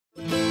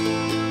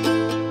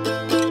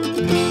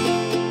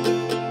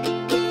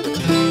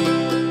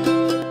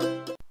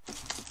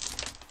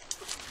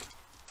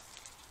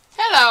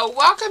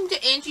Welcome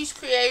to Angie's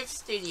Creative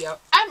Studio.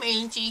 I'm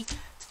Angie.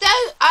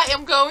 Today I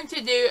am going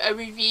to do a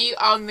review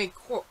on the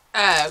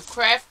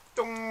Craft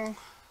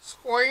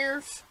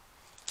Squares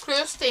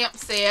clear stamp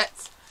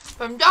sets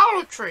from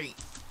Dollar Tree.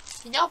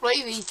 Can y'all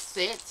believe these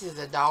sets is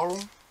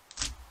 $1?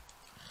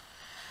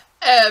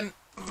 I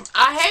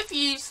have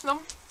used them.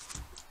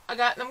 I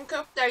got them a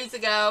couple days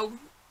ago.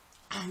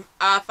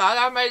 I thought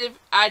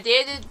I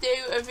did do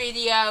a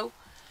video,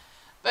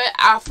 but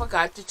I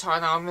forgot to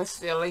turn on the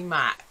silly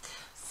mic.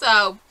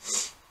 So,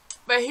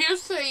 but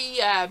here's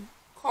the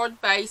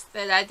card base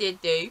that I did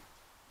do.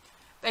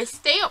 They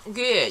stamp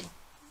good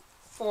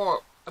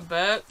for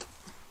 $1,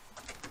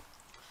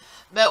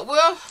 but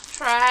we'll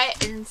try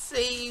it and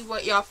see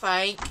what y'all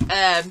think.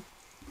 And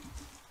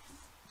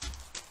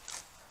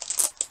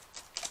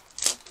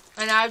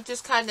I've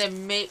just kind of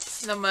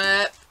mixed them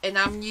up, and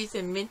I'm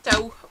using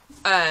Minto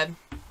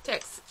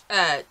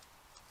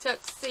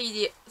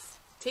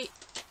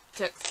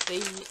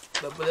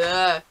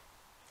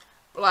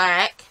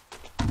black,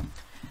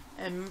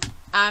 and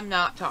I'm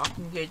not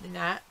talking good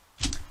tonight.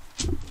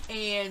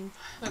 And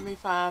let me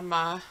find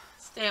my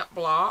stamp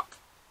block.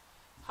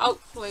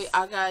 Hopefully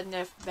I got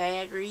enough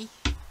battery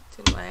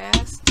to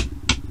last.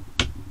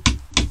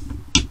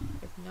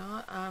 If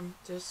not, I'm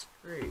just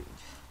screwed.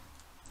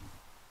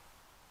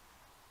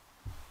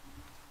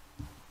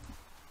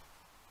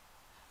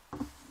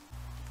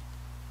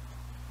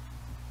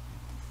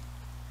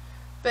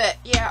 But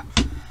yeah,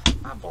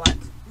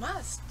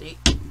 my stick,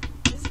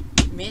 this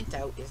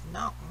Minto is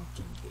not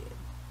looking good.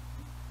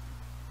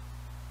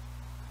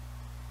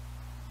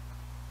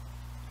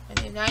 And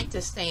it ain't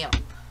the stamp,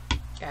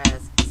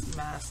 guys, it's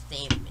my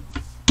stamping.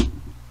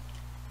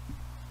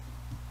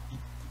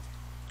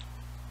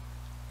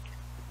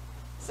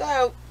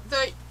 So,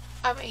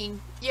 I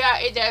mean, yeah,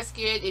 it does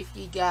good if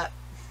you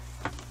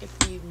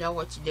know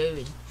what you're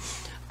doing.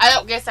 I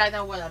don't guess I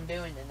know what I'm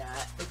doing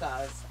tonight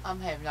because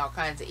I'm having all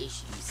kinds of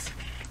issues.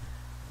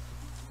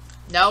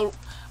 No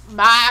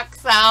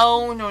mic's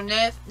on or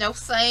no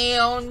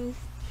sound.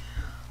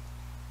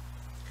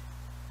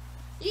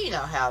 You know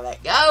how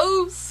that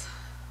goes.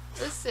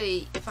 Let's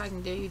see if I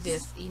can do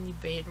this any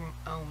better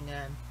on,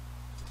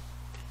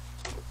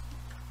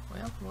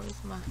 well,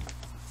 where's my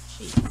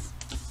sheets?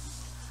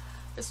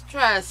 Let's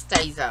try to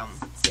stay on.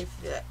 See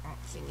if that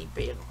looks any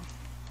better.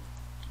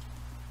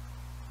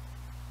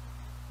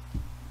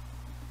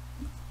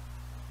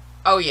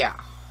 Oh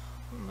yeah.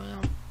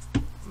 Well,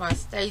 my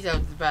Stay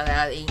Zone's about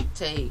out of ink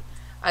too.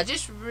 I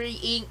just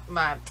re-inked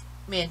my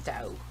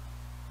Minto.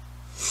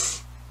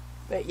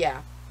 But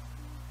yeah.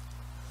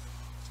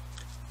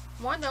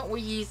 Why don't we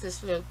use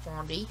this little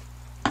fondy?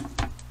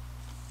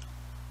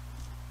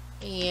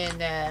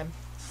 And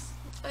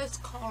let's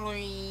color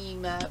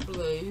my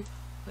blue.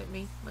 Let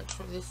me make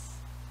sure this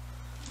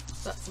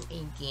got some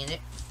ink in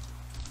it.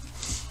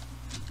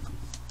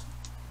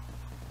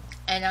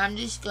 And I'm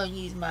just going to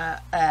use my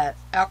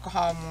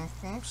alcohol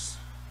markers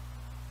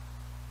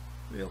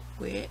real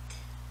quick.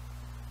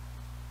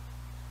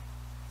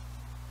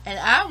 And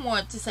I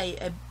want to say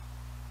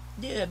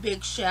do a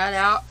big shout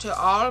out to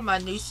all of my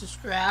new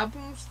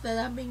subscribers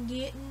that I've been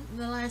getting in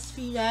the last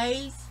few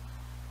days.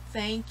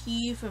 Thank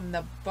you from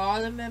the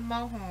bottom of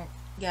my heart,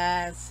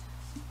 guys.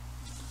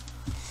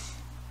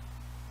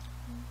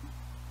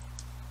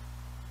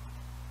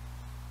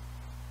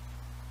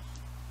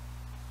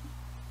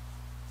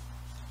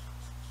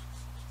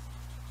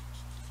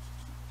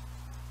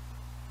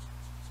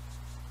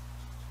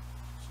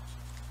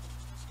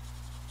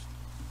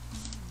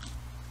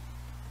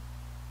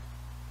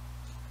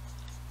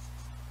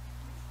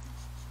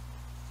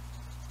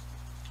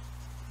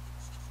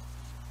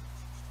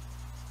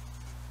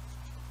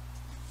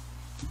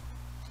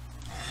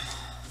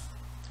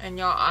 And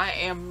y'all, I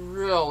am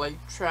really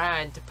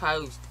trying to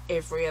post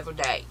every other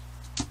day.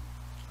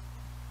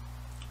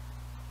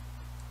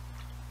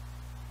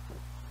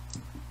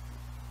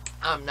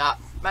 I'm not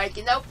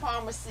making no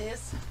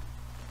promises,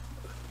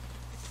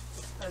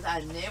 because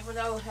I never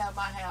know how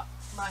my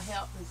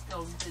health is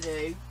going to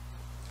do.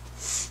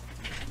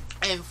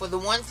 And for the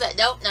ones that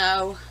don't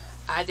know,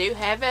 I do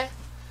have a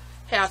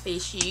health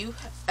issue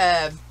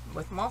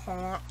with my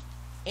heart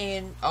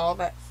and all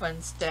that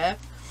fun stuff.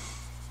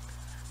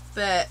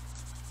 But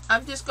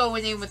I'm just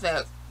going in with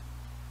the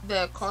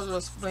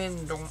colorless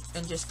blender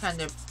and just kind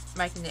of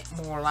making it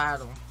more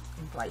lighter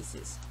in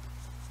places.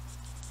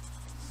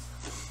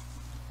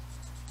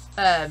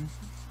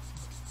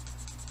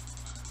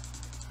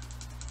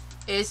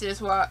 It's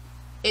just what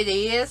it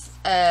is.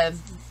 I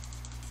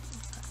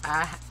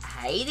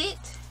hate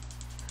it,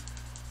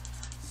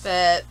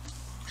 but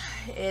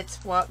it's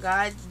what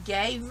God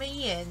gave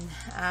me and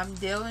I'm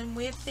dealing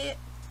with it.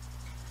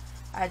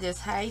 I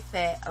just hate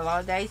that a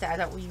lot of days I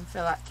don't even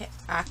feel like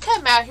I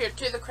come out here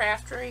to the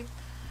craft room,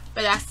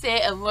 but I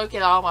sit and look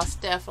at all my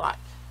stuff like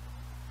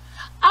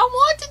I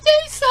want to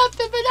do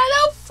something, but I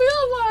don't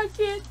feel like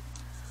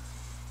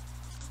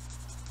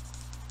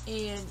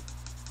it.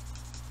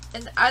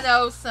 And I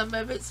know some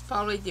of it's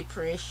probably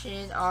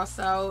depression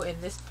also, and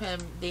this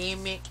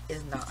pandemic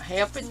is not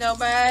helping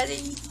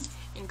nobody.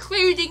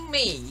 including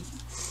me.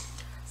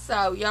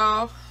 So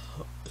y'all,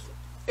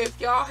 if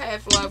y'all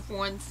have loved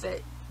ones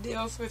that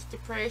deals with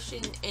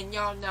depression and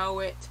y'all know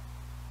it,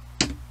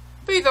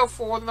 be there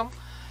for them.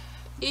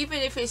 Even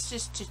if it's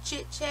just to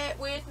chit chat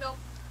with them,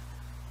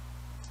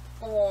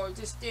 or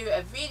just do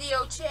a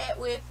video chat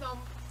with them.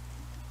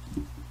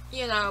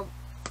 You know,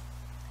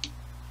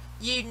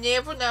 you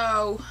never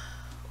know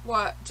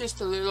what just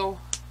a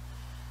little,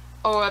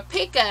 or a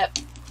pickup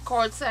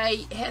card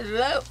say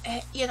hello,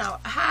 you know,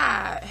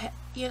 hi,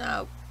 you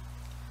know,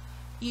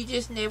 you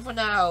just never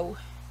know.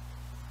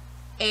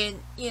 And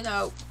you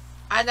know,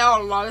 I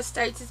know a lot of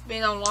states has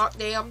been on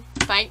lockdown.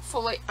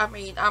 Thankfully, I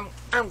mean,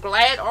 I'm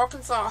glad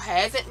Arkansas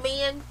hasn't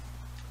been,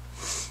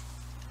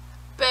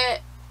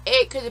 but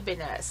it could have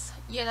been us,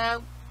 you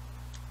know,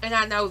 and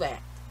I know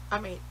that. I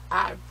mean,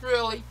 I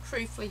really,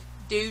 truthfully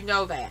do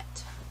know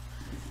that.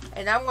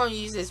 And I'm going to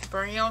use this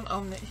brown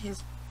on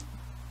his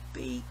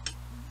beak.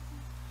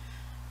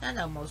 I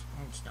know most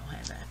birds don't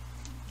have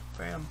a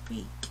brown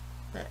beak,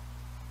 but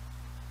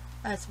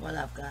that's what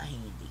I've got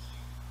handy.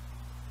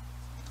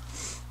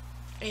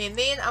 And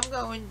then I'm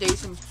going to do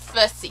some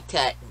fussy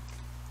cutting.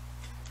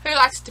 Who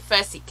likes to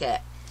fussy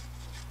cut?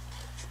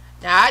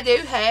 Now, I do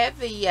have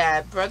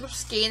the Brother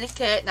Scanner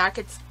cut, and I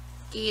could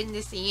scan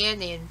this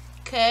in and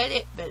cut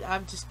it, but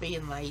I'm just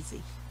being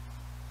lazy.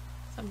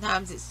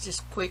 Sometimes it's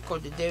just quicker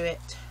to do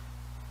it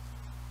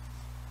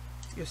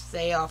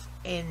yourself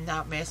and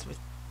not mess with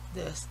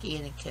the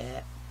skin and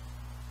cut.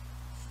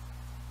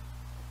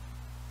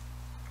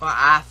 Well,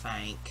 I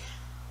think.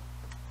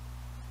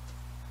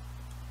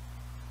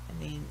 And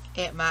then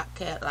it might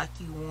cut like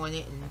you want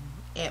it, and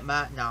it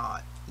might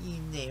not. You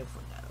never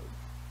know.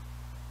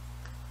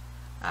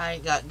 I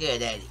ain't got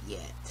good at it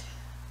yet.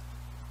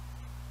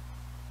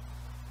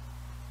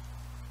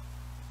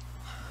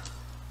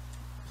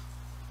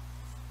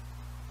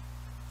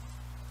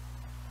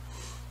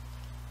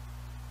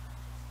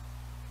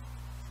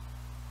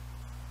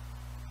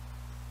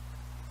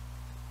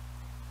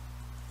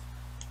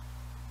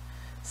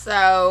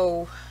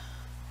 So,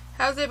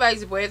 how's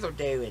everybody's weather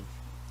doing?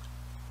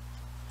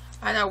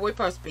 I know we're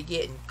supposed to be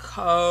getting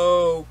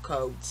cold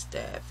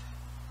stuff.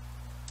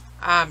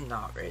 I'm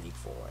not ready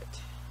for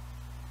it.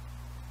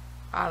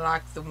 I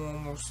like the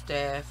warmer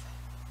stuff.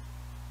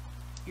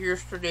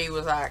 Yesterday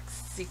was like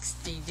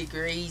 60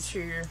 degrees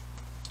here.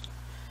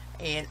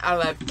 And I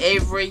loved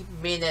every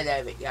minute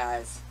of it,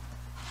 guys.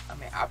 I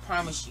mean, I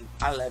promise you,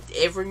 I loved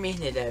every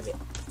minute of it.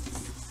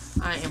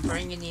 I am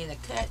bringing in a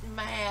cutting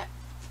mat.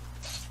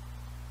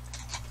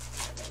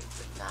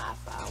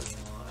 Knife I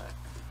want,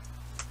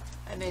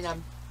 and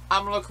then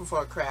I'm looking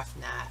for a craft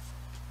knife,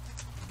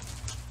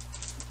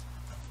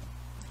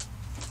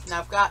 and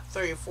I've got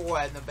 3 or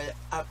 4 of them, but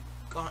I'm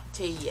going to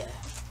tell you,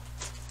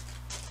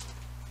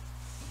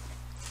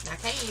 I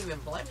can't even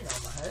blame it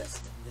on my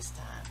husband this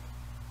time.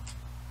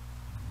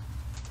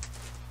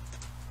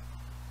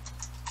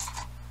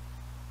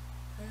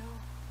 Well,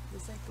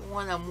 this ain't the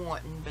one I'm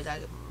wanting, but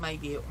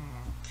maybe it won't.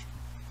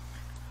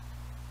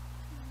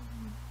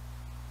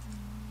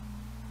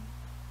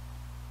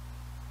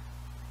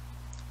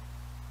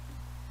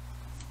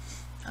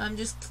 I'm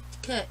just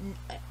cutting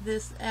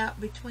this out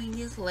between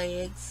his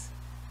legs.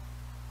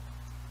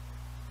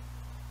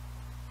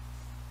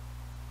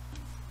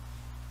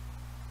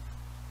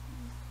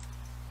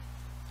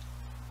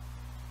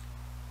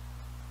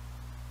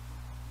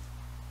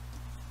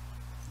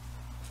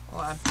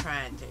 Well, I'm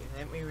trying to.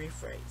 Let me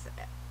rephrase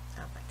that.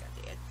 I think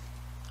I did.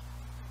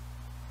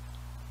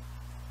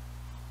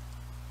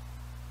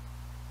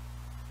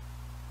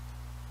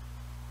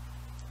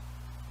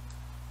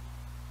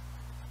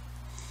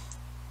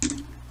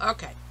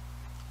 Okay,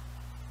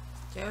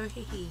 so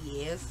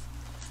he is.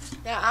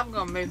 Now I'm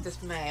going to move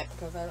this mat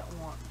because I don't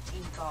want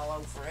ink all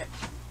over it.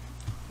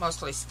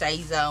 Mostly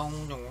stays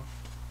on or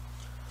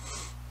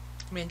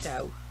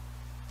Mento.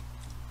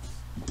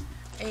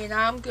 And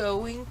I'm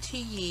going to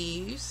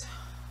use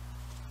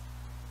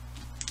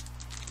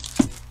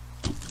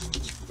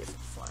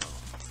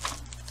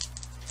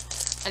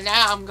and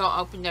now I'm going to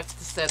open up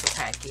this other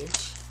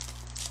package.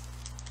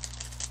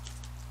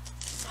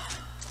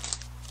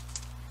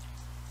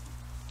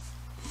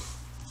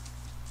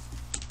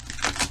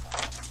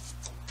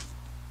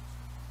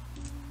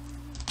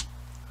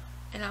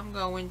 And I'm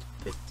going to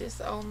put this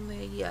on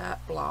the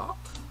block.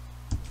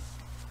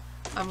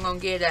 I'm going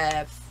to get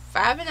a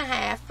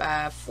 5.5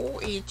 by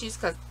 4 inches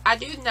because I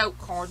do note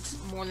cards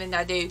more than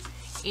I do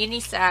any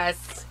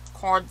size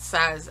card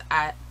size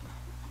that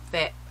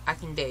I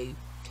can do.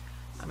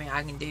 I mean,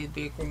 I can do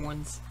bigger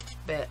ones,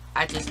 but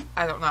I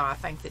don't know. I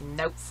think the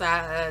note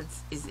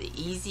size is the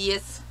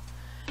easiest.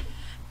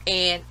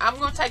 And I'm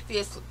going to take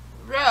this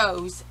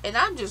rose and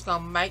I'm just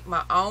going to make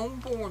my own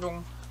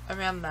border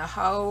around the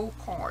whole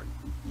card.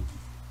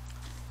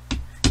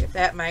 If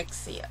that makes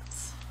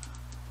sense.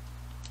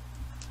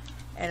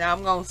 And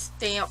I'm going to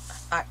stamp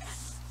like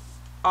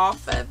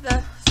off of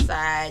the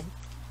side.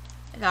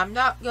 And I'm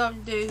not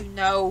going to do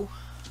no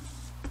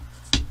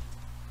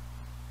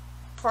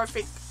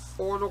perfect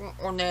order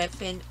or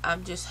nothing.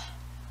 I'm just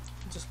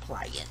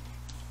playing.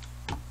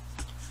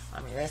 I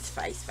mean, let's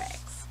face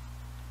facts.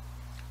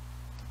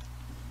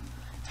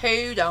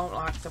 Who don't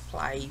like to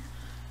play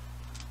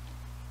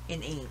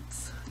in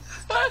inks?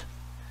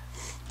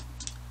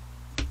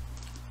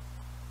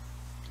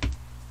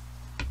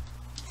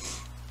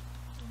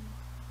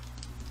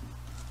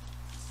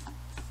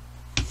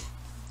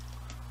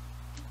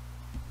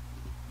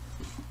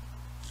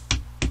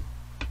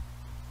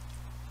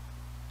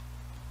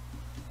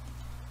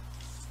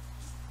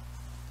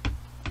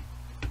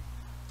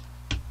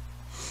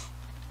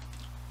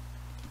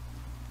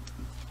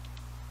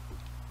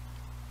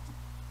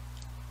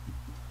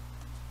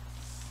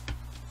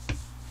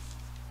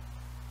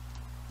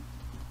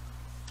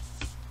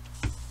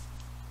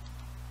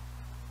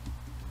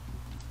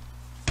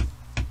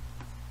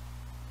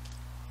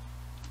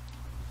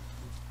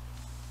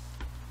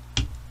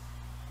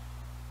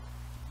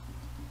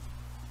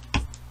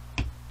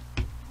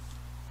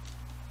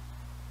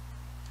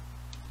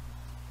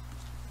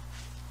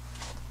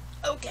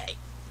 Okay.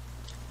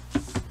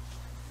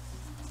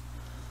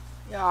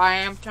 Yeah, I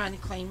am trying to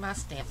clean my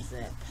stamps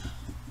up.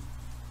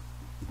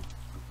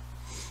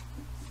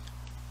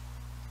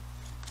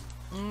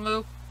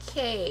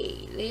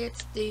 Okay,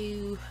 let's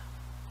do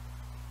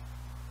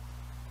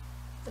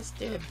a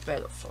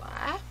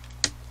butterfly.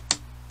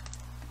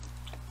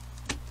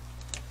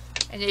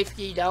 And if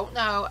you don't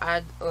know,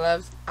 I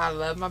love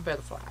my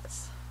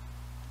butterflies.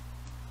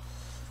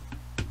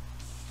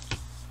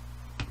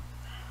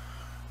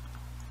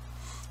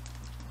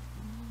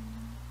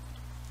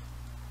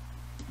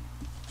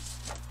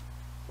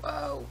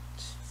 Whoa.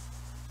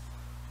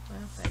 Well,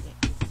 that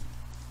didn't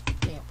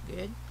damp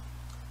good.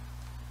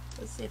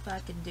 Let's see if I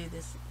can do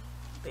this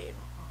better.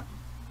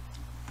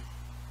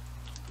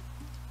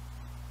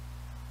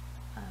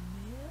 I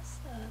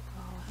messed up.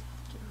 I'll have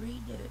to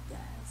redo it,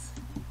 guys.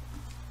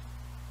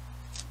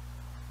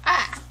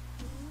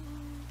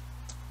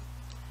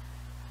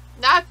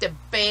 Not the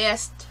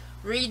best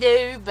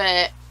redo,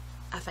 but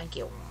I think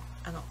it won't.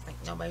 I don't think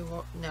nobody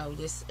will know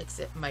this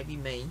except maybe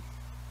me.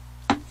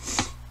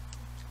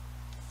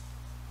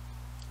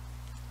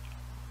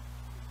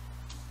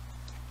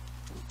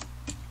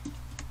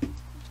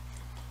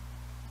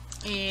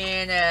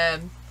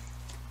 And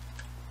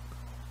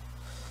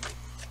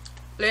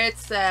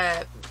let's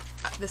the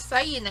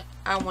saying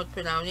I want to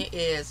put on it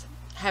is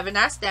have a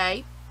nice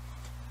day.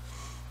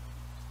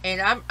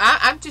 And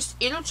I'm just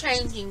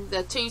interchanging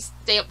the two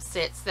stamp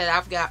sets that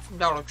I've got from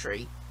Dollar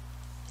Tree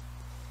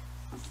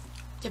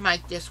to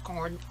make this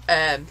card.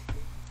 There's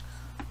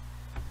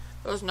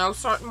no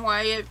certain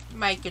way of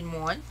making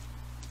one.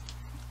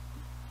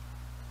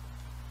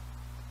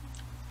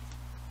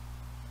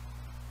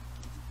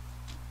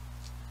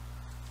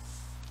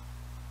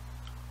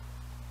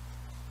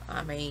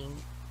 I mean,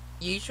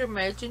 use your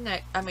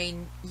imagination. I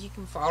mean, you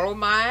can follow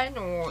mine,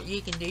 or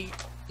you can do,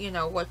 you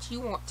know, what you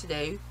want to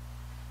do.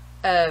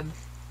 I'm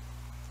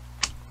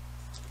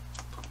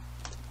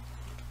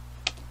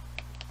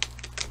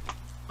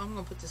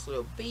gonna put this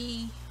little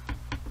bee.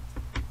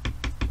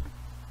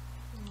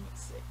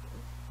 Let's see.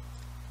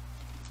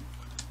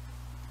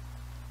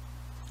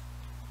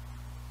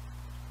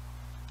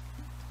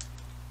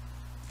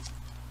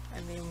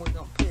 And then we're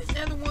gonna put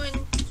another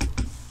one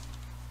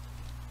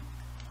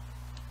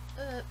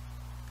up.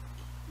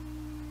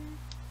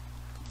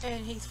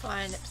 And he's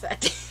flying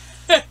upside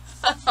down.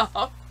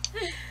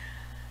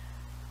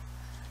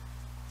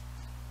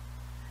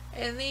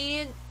 And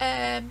then,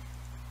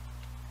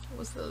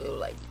 what's the little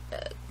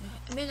ladybug?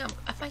 And then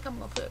I think I'm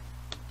gonna put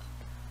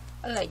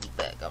a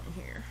ladybug on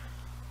here.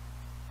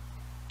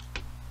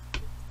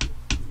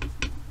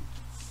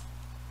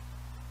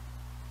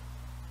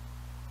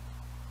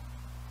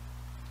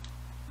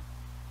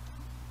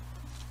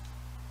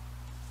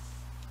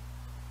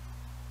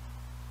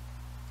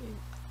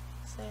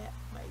 Is that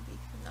maybe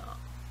not?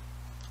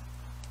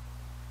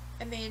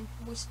 And then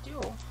we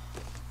still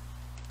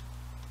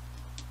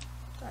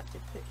got to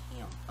put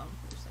him on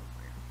here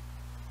somewhere.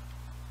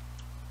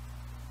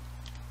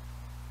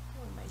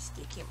 We may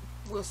stick him.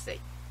 We'll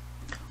see.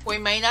 We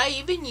may not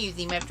even use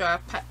him after I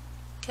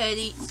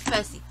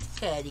fussy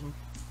cut him,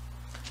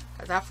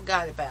 because I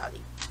forgot about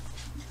him.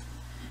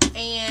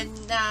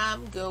 And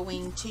I'm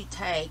going to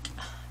take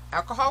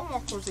alcohol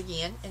markers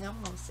again, and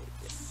I'm going to see if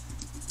this.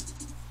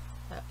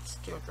 Oh, it's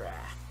still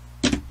dry.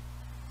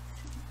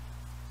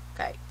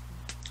 Okay.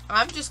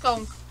 I'm just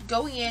going to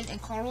go in and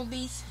color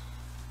these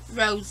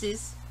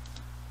roses,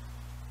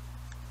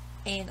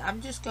 and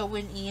I'm just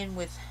going in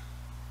with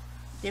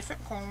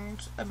different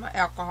colors of my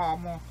alcohol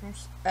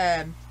markers.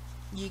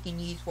 You can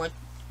use what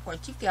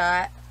you've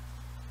got.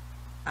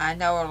 I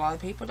know a lot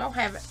of people don't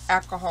have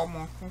alcohol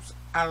markers.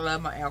 I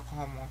love my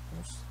alcohol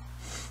markers.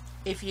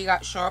 If you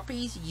got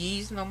Sharpies,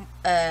 use them.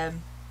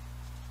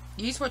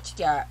 Use what you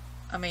got.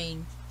 I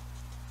mean,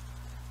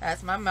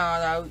 that's my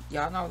motto.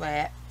 Y'all know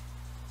that.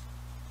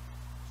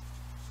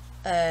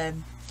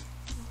 And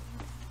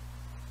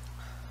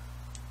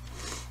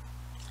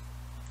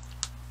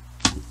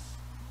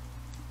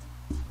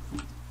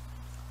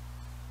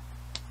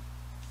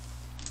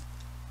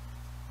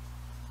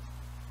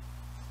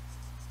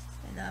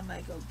I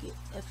might go get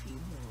a few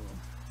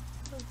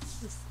more.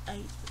 This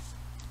ain't.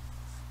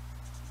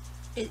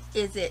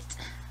 Is it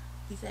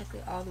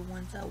exactly all the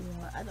ones I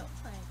want? I don't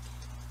think.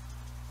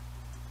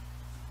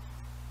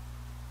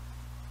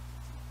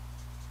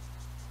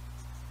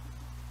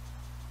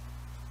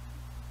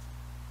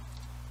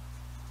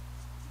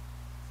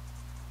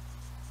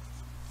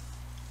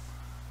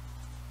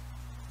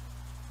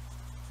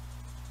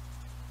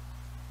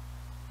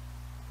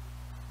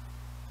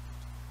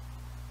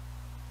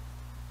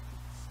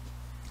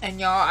 And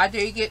y'all, I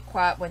do get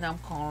quiet when I'm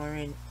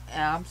coloring.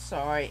 And I'm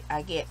sorry.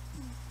 I get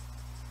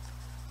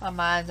my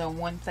mind's on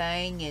one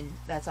thing, and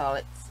that's all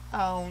it's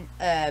on.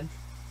 And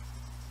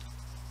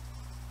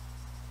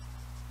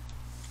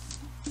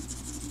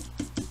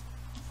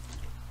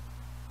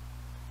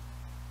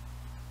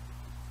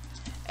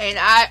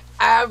I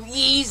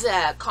use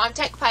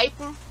contact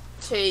paper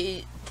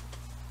to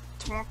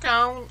work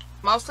on,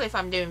 mostly if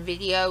I'm doing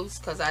videos,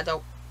 because I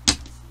don't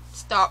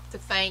stop to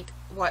think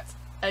what's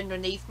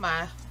underneath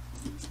my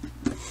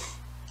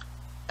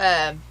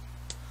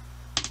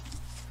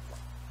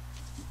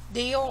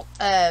deal.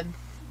 And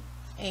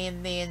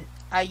then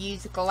I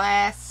use a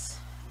glass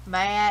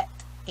mat,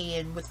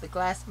 and with the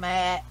glass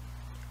mat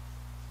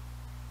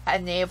I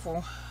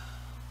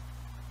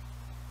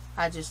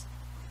just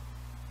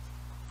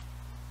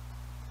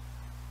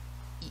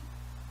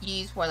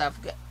use what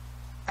I've got.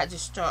 I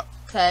just start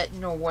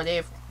cutting or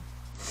whatever.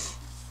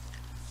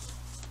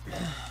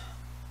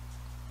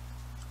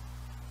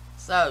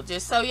 So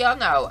just so y'all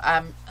know,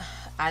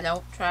 I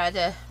don't try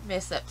to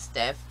mess up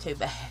stuff too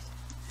bad.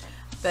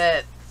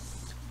 But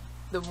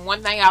the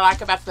one thing I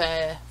like about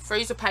the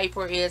freezer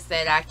paper is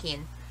that I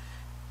can,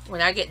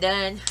 when I get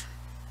done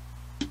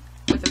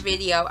with the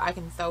video, I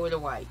can throw it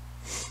away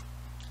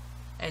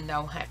and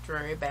don't have to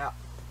worry about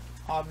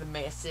all the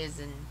messes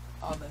and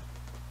all the.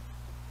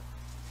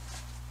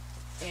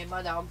 And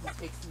my dog is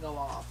fixing to go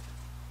off.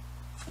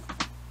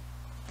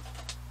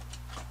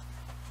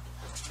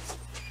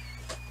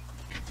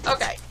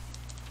 Okay.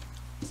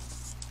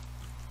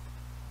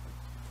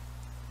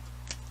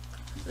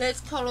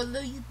 Let's color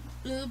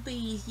little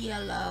bees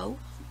yellow.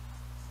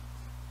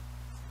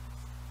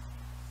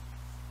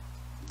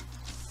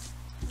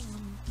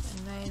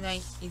 And they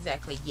ain't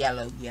exactly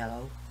yellow.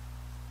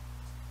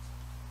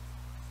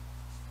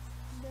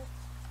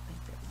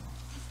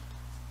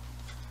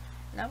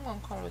 And I'm going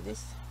to color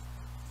this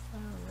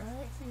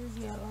right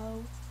here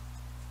yellow.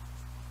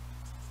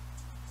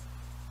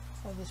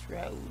 Oh, this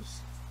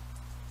rose.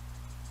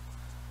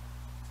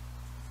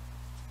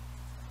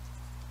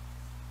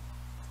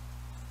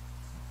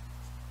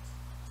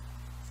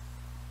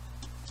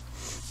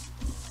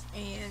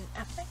 And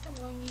I think I'm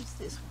going to use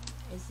this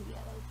one as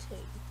yellow too.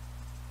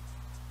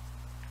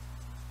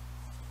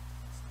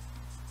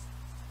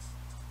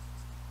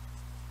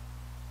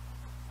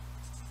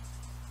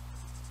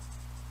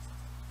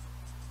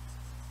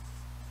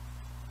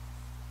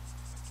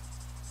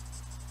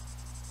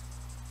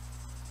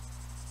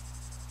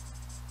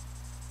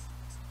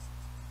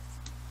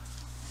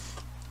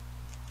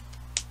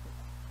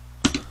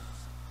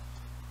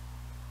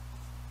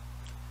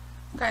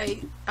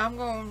 Okay, I'm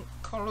going to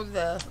color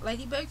the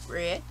ladybug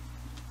red.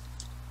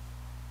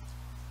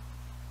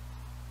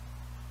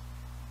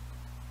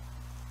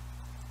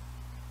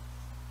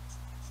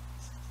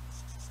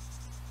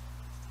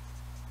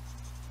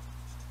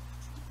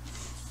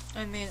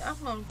 And then I'm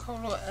going to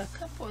color a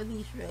couple of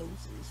these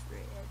roses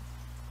red.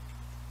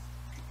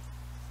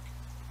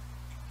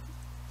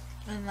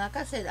 And like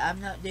I said,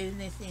 I'm not doing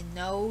this in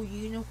no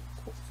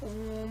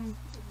uniform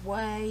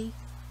way.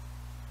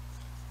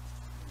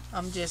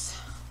 I'm just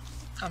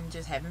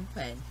having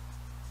fun.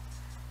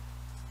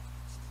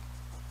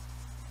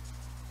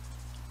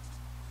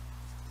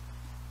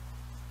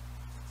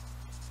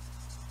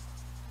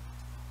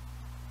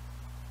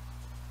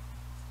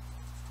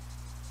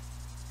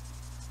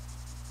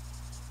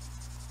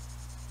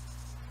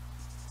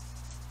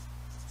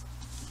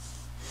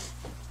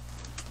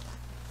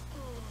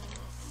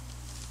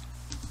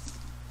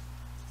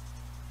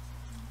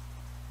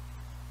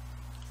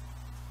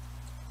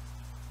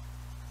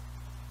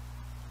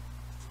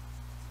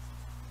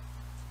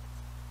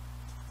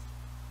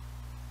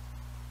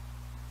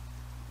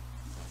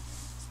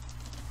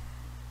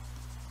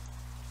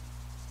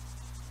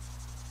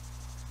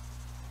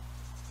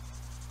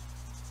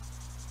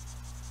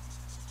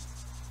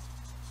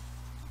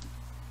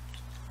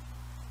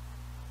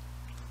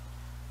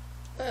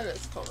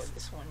 Let's color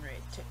this one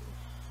red too.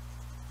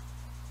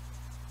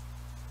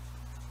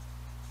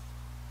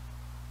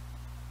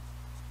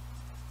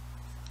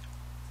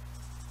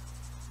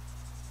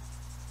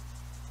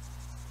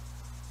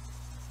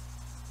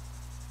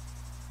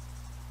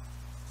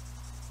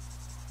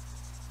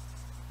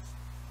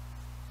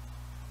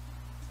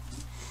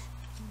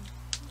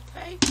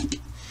 Okay,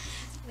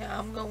 now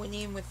I'm going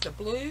in with the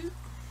blue.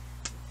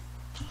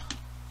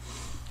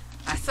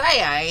 I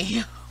say I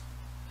am.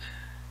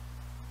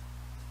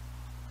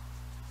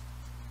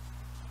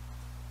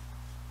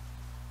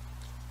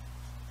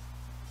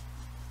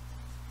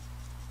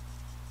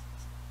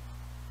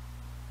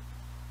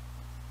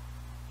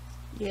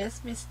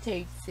 Yes, Miss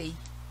Tootsie.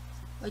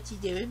 What you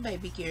doing,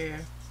 baby girl?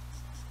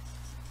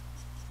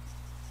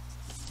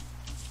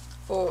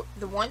 For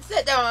the ones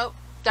that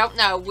don't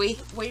know, we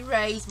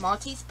raise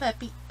Maltese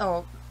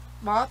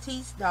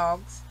Maltese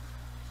dogs.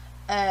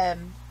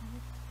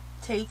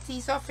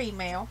 Tootsies are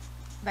female.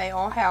 They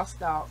are house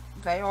dogs.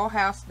 They are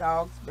house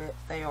dogs, but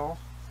they are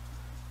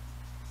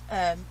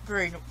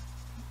broodals.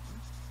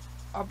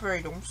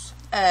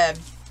 And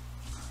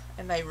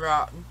they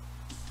rotten.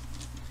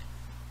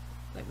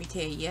 Let me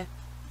tell you.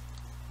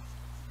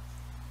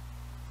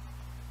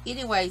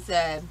 Anyways,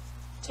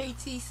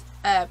 Tootsie's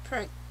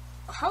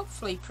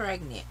hopefully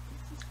pregnant.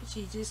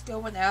 She's just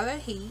going out of the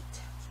heat.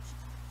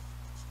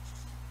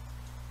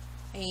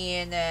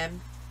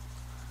 And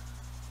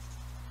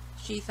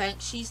she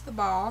thinks she's the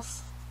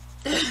boss.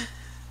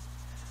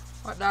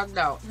 What dog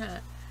don't, huh?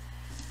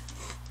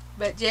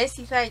 But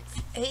Jesse thinks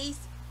he's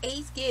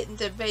getting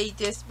to be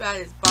just about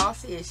as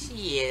bossy as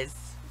she is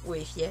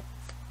with you.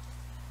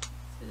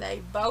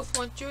 They both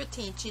want your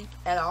attention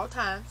at all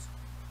times.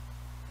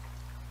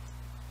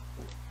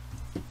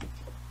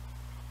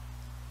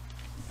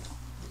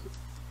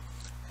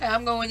 Okay,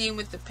 I'm going in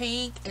with the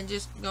pink and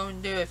just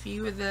going to do a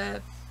few of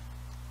the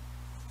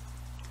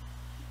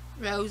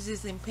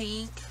roses in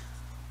pink.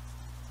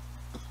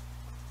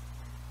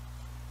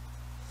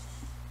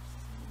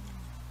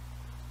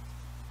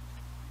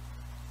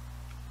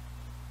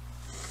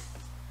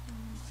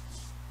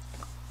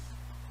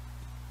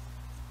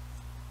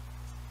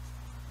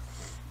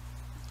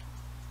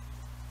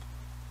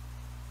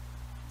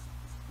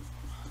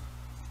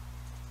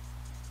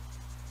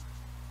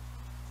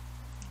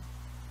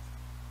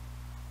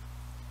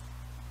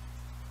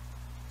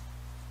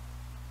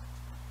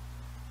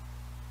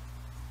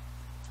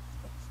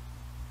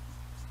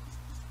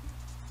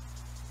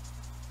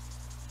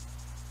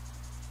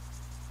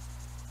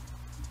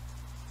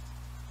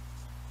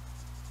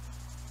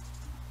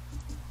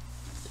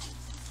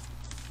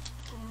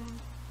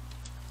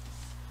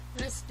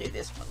 Let's do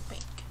this one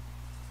pink.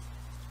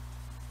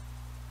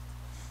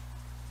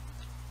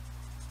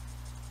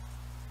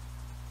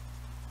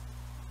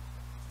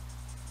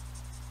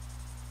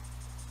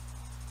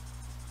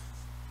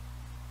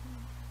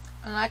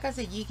 And like I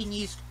said, you can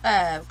use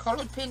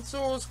colored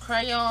pencils,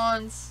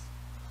 crayons,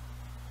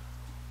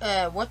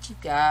 what you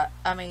got.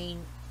 I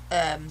mean,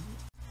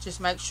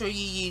 just make sure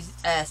you use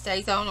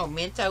StazOn or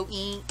Minto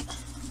ink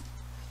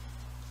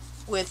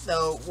with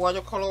the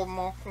watercolor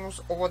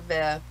markers or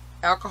the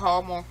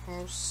alcohol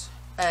markers,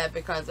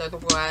 because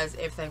otherwise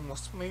everything will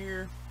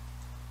smear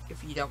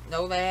if you don't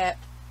know that.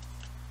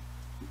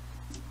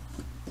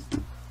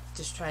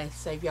 Just trying to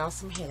save y'all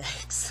some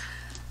headaches.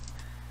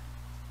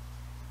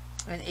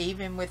 And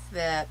even with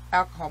the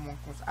alcohol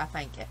markers, I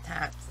think at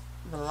times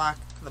the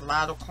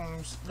lighter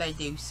colors, they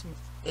do,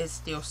 it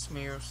still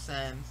smears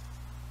some.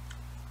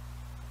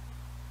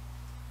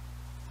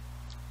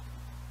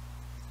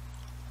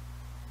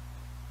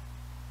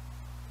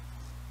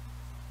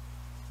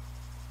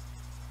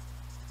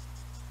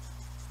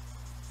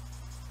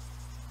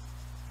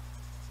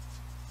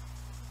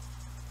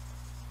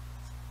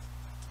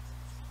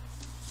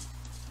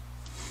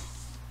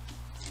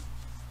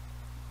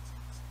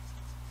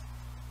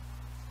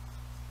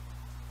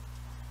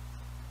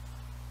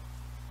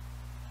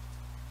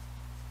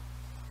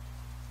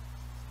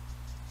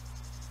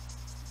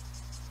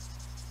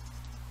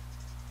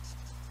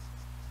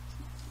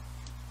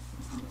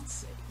 Let's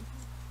see.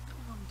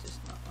 I'm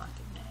just not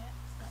liking that.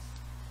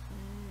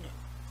 No.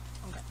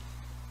 Okay.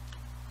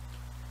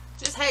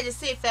 Just had to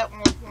see if that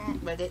one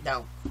would, but it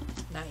don't.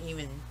 Not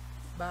even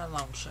by a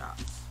long shot.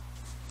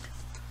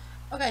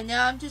 Okay,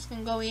 now I'm just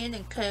going to go in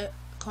and color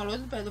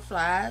the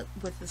butterfly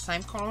with the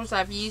same colors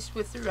I've used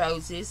with the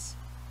roses.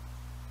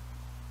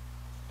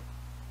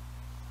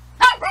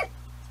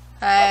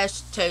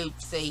 Hush,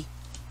 Tootsie.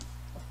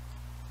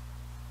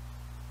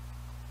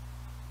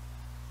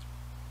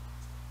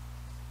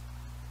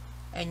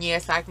 And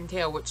yes, I can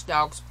tell which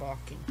dog's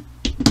barking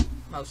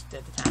most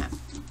of the time.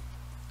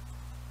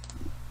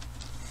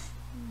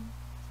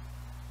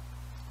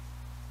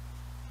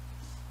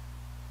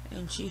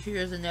 And she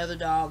hears another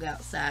dog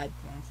outside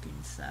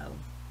barking, so.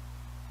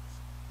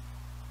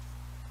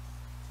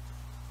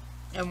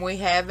 And we've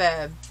got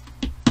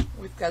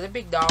a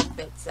big dog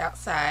that's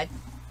outside.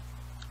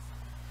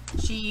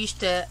 She used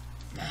to,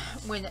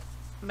 when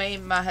me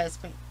and my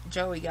husband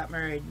Joey got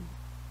married,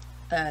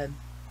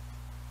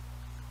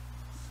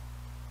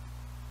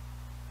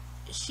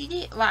 she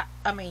did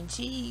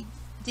she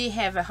did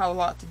have a whole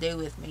lot to do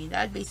with me.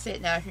 I'd be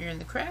sitting out here in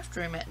the craft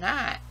room at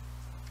night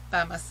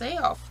by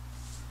myself,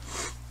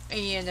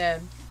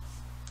 and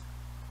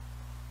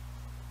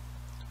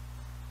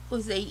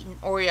was eating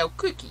Oreo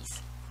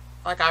cookies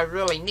like I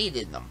really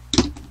needed them.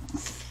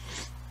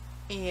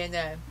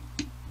 And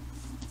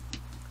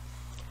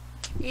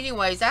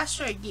anyways, I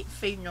started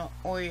feeding her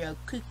Oreo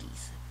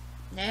cookies.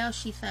 Now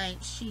she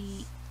thinks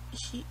she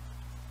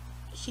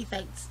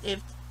thinks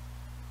if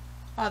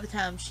all the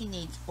time she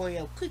needs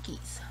Oreo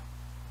cookies.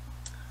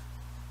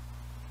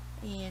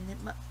 And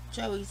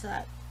Joey's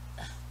like,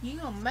 You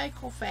gonna make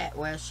her fat?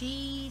 Well,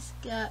 she's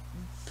got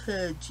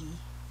pudgy.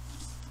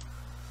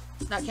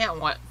 Not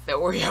counting what the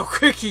Oreo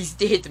cookies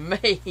did to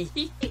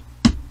me.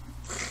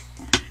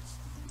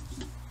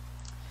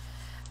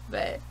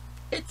 But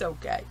it's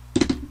okay.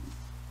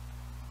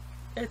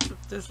 It's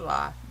just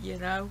life, you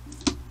know.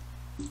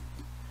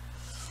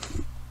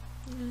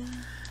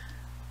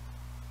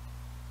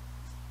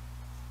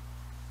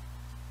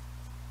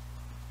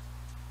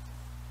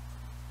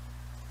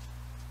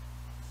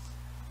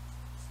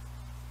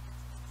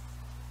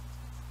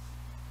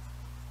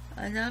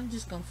 And I'm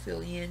just gonna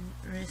fill in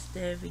the rest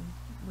of him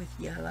with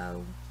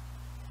yellow.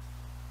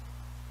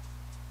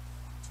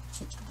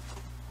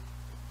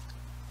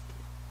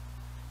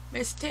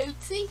 Miss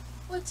Tootsie,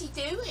 what's he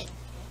doing?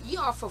 You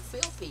awful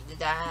filthy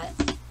today.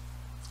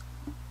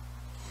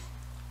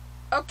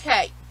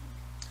 Okay.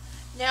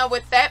 Now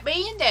with that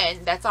being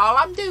done, that's all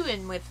I'm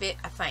doing with it,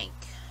 I think.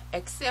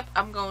 Except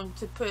I'm going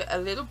to put a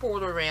little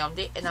border around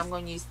it, and I'm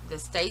going to use the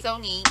Stays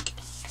On ink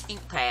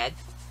pad.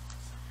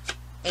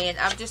 And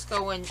I'm just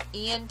going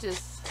in,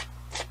 just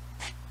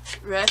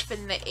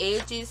roughing the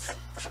edges.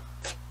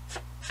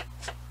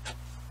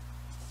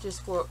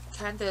 Just what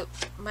kind of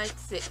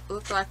makes it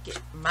look like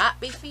it might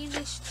be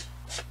finished.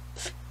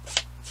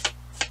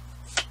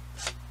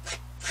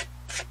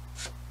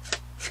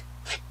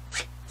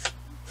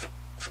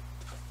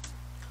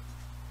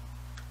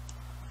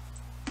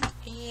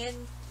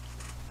 And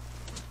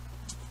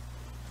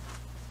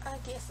I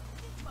guess I'll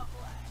get my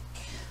black.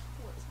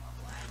 Where's my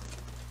black?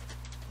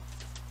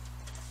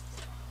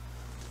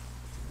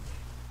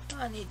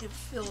 I need to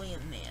fill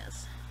in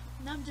this.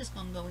 And I'm just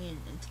gonna go in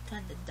and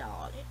kind of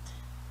dot it.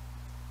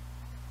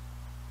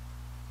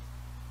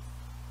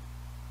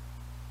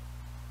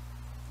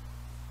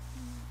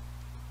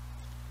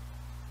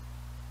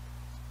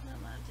 I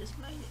might have just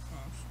made it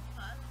wrong.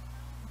 I don't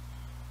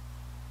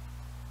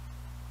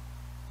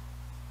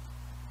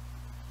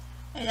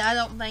know. And I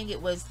don't think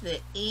it was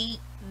the ink,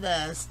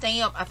 the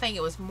stamp. I think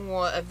it was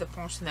more of the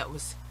person that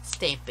was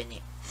stamping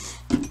it.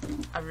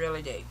 I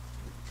really do.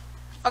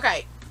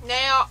 Okay,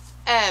 now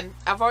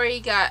I've already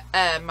got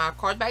my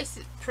card base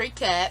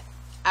pre-cut.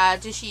 I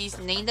just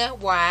used Nina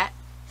White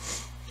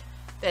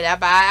that I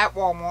buy at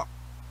Walmart,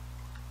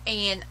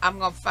 and I'm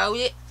gonna fold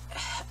it.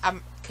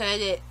 I'm cut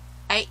it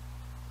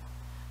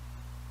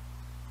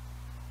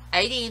 8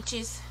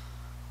 inches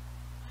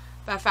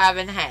by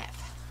 5.5.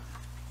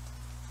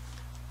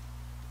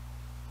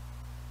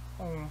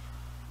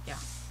 Yeah,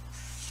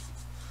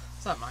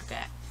 something like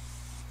that.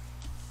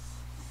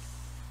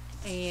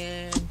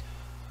 And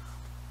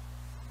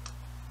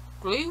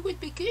glue would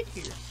be good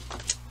here.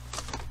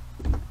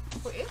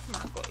 Where is my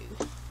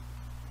glue?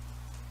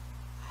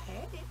 I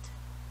had it.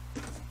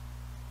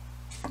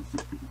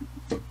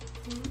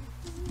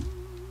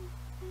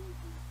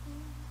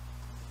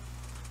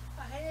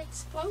 I had an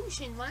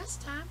explosion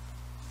last time.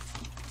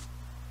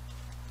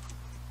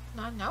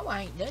 I know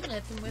I ain't done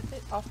nothing with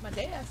it off my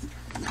desk.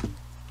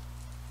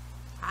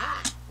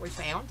 Ah, we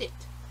found it.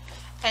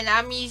 And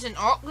I'm using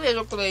art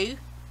glitter glue.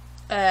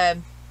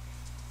 I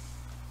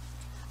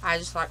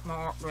just like my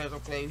art glitter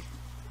glue.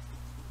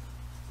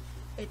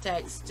 It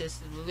takes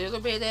just a little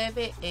bit of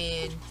it,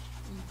 and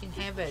you can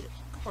have it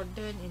card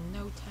done in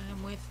no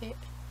time with it.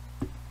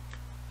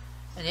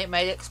 And it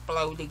may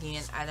explode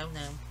again. I don't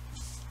know.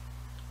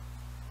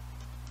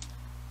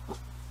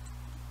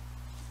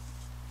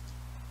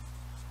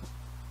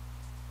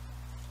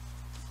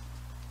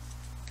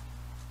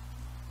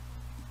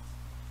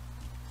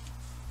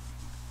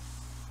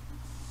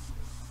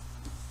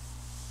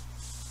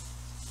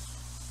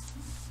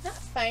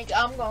 I think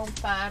I'm gonna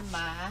find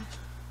my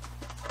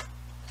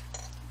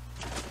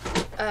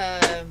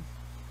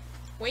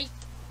week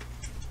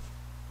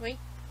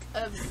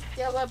of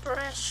Stella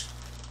brush.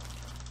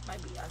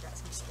 Maybe I got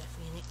some stuff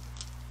in it.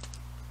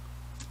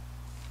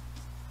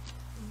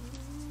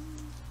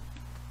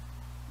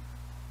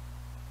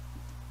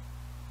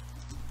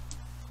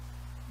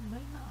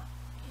 May not.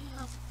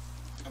 Yeah.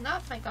 And I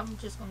think I'm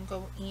just gonna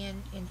go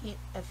in and hit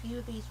a few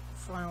of these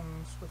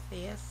fronds with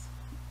this.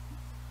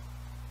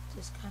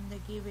 Just kind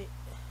of give it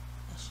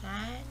a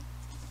shine.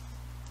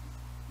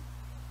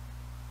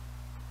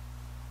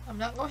 I'm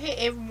not going to hit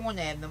every one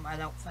of them, I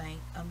don't think.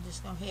 I'm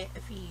just going to hit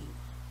a few. I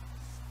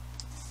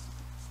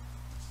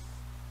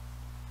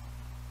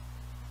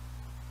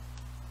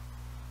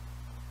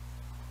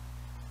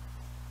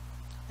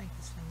think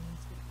this one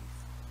needs to be...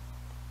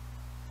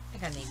 I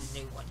think I need a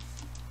new one.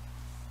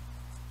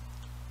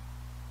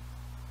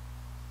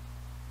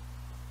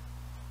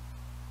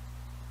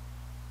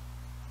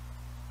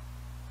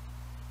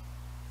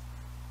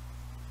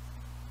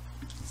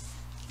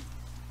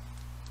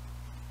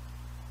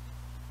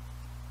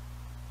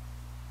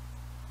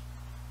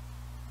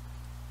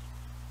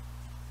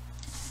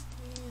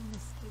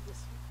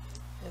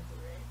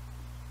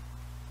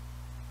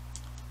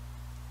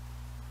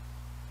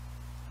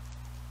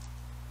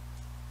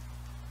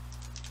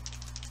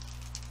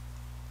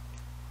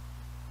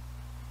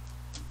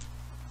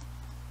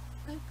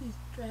 Maybe it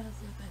dries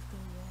up after a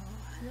while.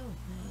 I don't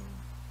know.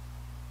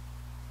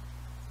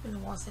 Been a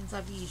while since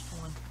I've used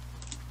one.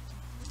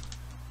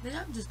 Then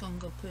I'm just gonna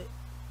go put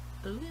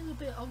a little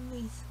bit on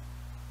these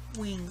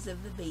wings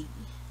of the bee.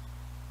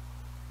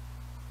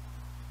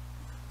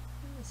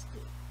 Let's do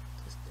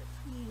just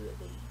a few of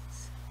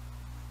these.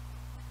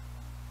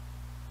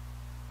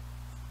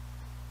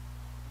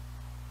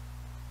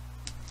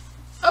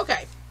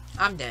 Okay,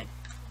 I'm done.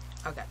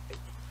 Okay.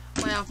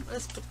 Well,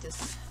 let's put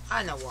this.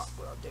 I know what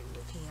we'll do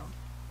with him.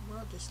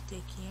 We'll just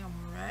stick him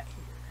right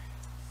here.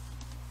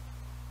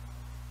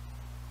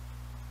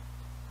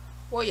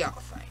 What y'all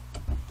think?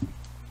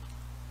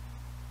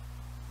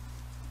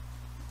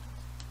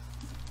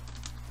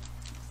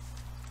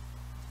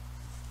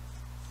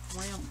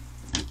 Well,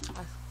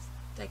 I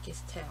take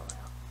his tail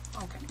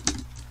out. Okay.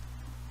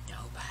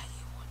 Nobody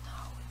will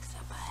know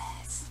except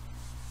us.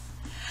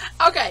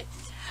 Okay.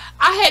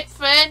 I had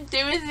fun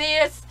doing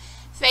this.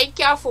 Thank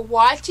y'all for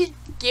watching.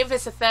 Give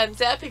us a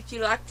thumbs up if you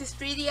like this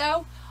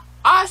video.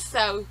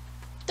 Also,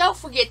 don't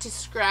forget to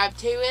subscribe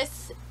to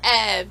us.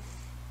 And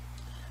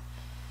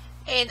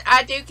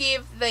I do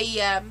give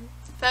the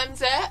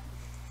thumbs up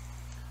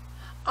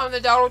on the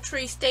Dollar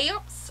Tree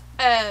stamps.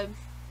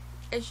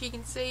 As you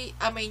can see,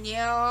 I mean,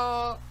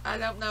 y'all, I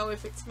don't know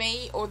if it's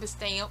me or the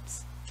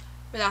stamps,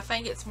 but I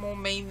think it's more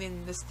me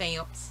than the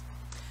stamps,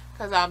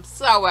 because I'm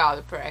so out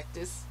of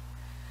practice.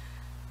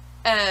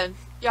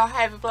 Y'all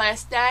have a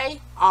blessed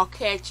day. I'll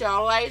catch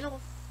y'all later.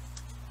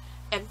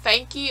 And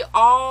thank you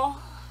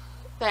all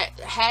that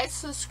has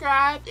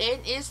subscribed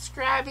and is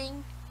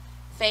subscribing.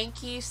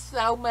 Thank you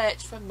so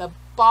much from the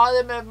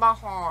bottom of my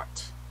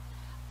heart.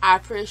 I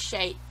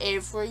appreciate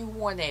every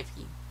one of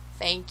you.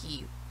 Thank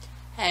you.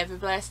 Have a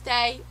blessed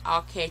day.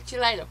 I'll catch you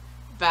later.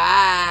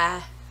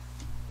 Bye.